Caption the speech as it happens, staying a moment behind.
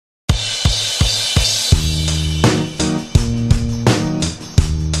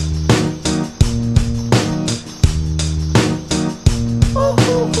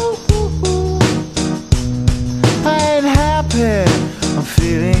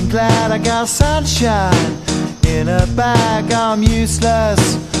feeling glad I got sunshine in a bag. I'm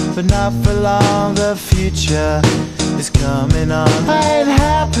useless, but not for long. The future is coming on. I ain't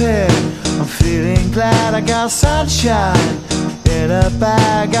happy. I'm feeling glad I got sunshine in a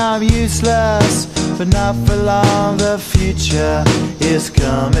bag. I'm useless, but not for long. The future is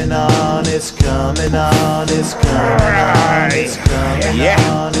coming on. It's coming on. It's coming on. It's coming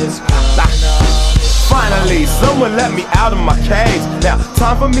on. It's coming on. Finally, someone let me out of my cage. Now,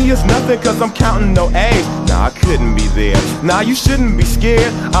 time for me is nothing cause I'm counting no age. Nah, I couldn't be there. Nah, you shouldn't be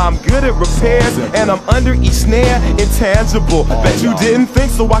scared. I'm good at repairs and I'm under each snare. Intangible. Bet you didn't think,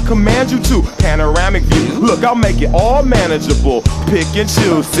 so I command you to. Panoramic view. Look, I'll make it all manageable. Pick and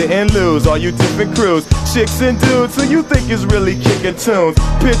choose, sit and lose. All you different crews, chicks and dudes who you think is really kicking tunes.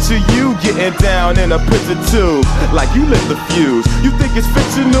 Picture you getting down in a picture tube like you lit the fuse. You think it's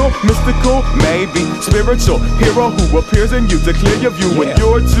fictional, mystical, maybe spiritual hero who appears in you to clear your view when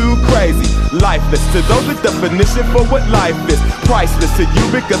you're too crazy. Lifeless to those, the definition for what life is. Priceless to you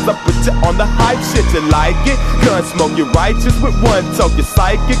because I put you on the hype shit. You like it? Gun smoke, you're righteous with one toe. You're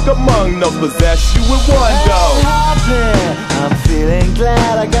psychic among those, possess you with one go. I'm feeling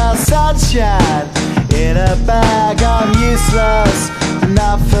glad I got sunshine in a bag. I'm useless,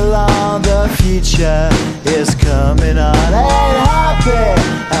 not for long. The future is coming on. Ain't happy.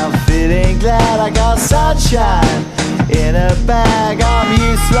 I'm feeling glad I got sunshine in a bag. I'm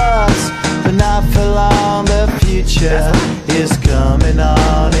useless, but not for long. The future is coming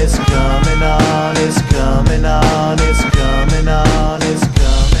on. It's coming on. It's coming on. It's coming on. It's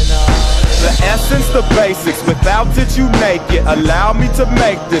coming on. The essence, the basics, without it you make it. Allow me to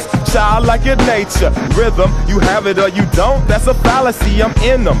make this childlike in nature. Rhythm, you have it or you don't, that's a fallacy, I'm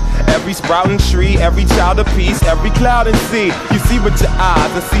in them. Every sprouting tree, every child of peace, every cloud and sea. You see with your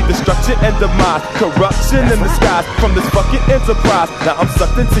eyes and see destruction and demise. Corruption in the skies from this fucking enterprise. Now I'm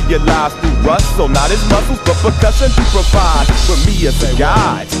sucked into your lives through rust, so not his muscles, but percussion to provide for me as a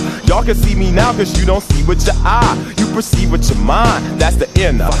guide. Y'all can see me now cause you don't see with your eye. You perceive with your mind, that's the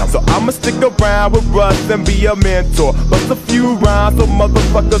inner. So I'ma stick around with Russ and be a mentor. Bust a few rhymes so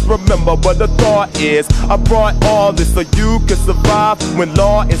motherfuckers remember what the thought is. I brought all this so you can survive when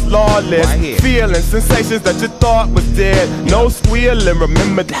law is lawless. Feeling sensations that you thought was dead. No squealing,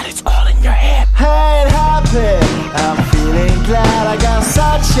 remember that it's all in your head. I ain't happy. I'm feeling glad I got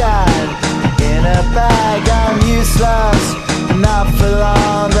sunshine in a bag. I'm useless, not for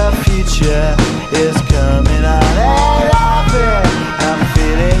long. The future is coming on. Ain't happy. I'm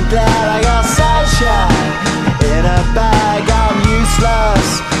feeling glad I got sunshine in a bag. I'm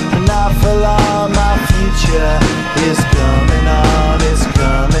useless, not for long. My future is coming on. It's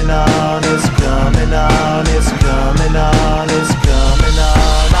coming on. It's coming on. It's coming on. It's coming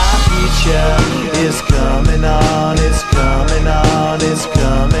on. My future is coming on. It's coming on. It's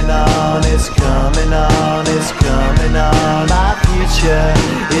coming on. It's coming on. It's coming on. My future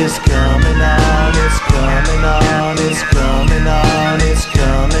is coming on. It's coming on. It's coming on. It's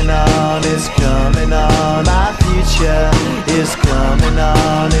coming on. It's coming on. My future is coming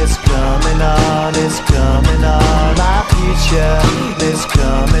on. It's coming on. It's coming on. My future.